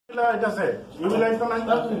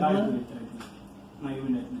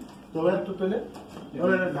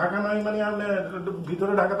ঢাকা নয় মানে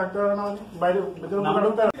ভিতরে ঢাকা থাকতে পারে না, বাইরে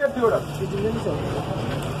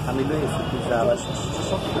আমি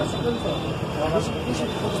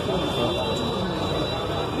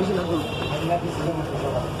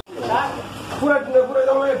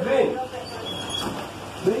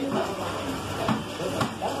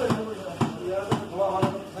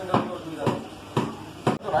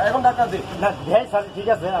এখন টাকা দিই না, ঠিক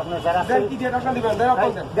আছে আপনার টাকা দিবেন,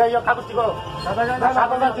 কাগজ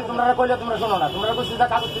তোমরা কইলে তোমরা শোনো না, তোমরা কইছি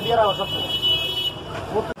কাগজ দিয়ে রাখো সব।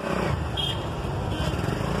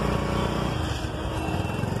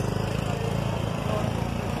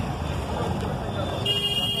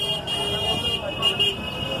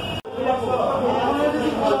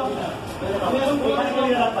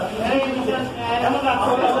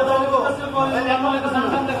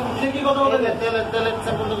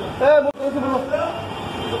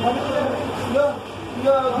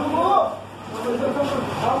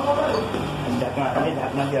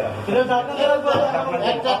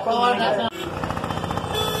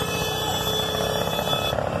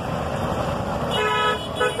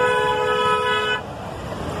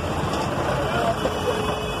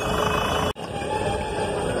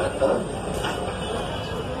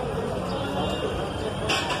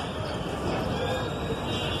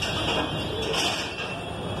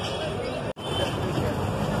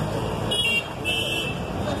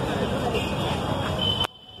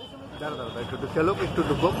 একটু খেলুক, একটু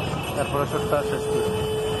ঢুকুক, তারপরে সবটা শেষ করি।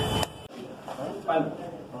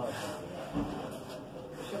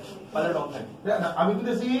 আমি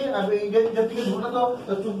বুঝেছি থেকে ঢুকলে তো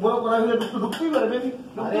চুপ বড় করা হলে ঢুকতেই পারবে।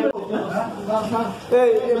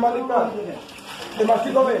 মালিকটা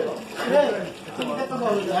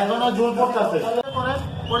এখনো জোর পড়তেছে,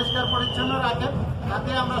 পরিষ্কার পরিচ্ছন্ন রাখেন, তাতে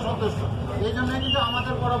আমরা সন্তুষ্ট। এই জন্য কিন্তু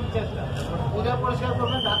আমাদের বড় চেষ্টা, ওদের পরিষ্কার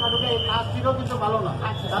করবেন। ঢাকা ঢুকে এই কাজটিও কিন্তু ভালো না।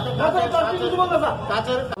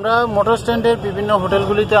 আমরা মোটর স্ট্যান্ডের বিভিন্ন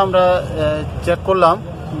হোটেলগুলিতে আমরা চেক করলাম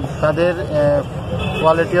তাদের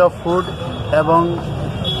কোয়ালিটি অফ ফুড এবং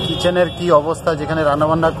কিচেনের কি অবস্থা, যেখানে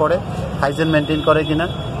রান্নাবান্না করে হাইজেন মেনটেন করে কিনা।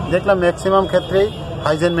 দেখলাম ম্যাক্সিমাম ক্ষেত্রেই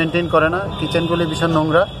হাইজেন মেনটেন করে না, কিচেনগুলি ভীষণ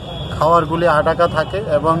নোংরা, খাওয়ারগুলি আটাকা থাকে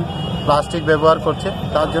এবং প্লাস্টিক ব্যবহার করছে।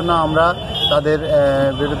 তার জন্য আমরা তাদের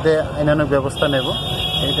বিরুদ্ধে আইনানুগ ব্যবস্থা নেব।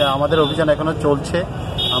 এটা আমাদের অভিযান এখনো চলছে,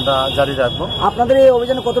 আমরা জারি রাখবো। আপনাদের এই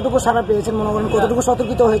অভিযানে কতটুকু সাড়া পেয়েছেন মনে করেন, কতটুকু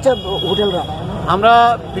সতর্কিত হয়েছে হোটেলরা? আমরা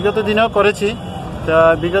বিগত দিনেও করেছি, তা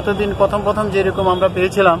বিগত দিন প্রথম যেরকম আমরা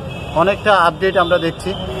পেয়েছিলাম অনেকটা আপডেট আমরা দেখছি,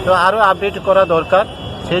 তো আরও আপডেট করা দরকার।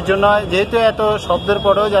 সেই জন্য যেহেতু এত শব্দের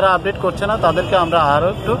পরেও যারা আপডেট করছে না তাদেরকে আমরা আরও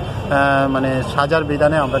একটু সাজার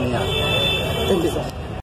বিধানে আমরা নিয়ে আসবো। Thank you sir.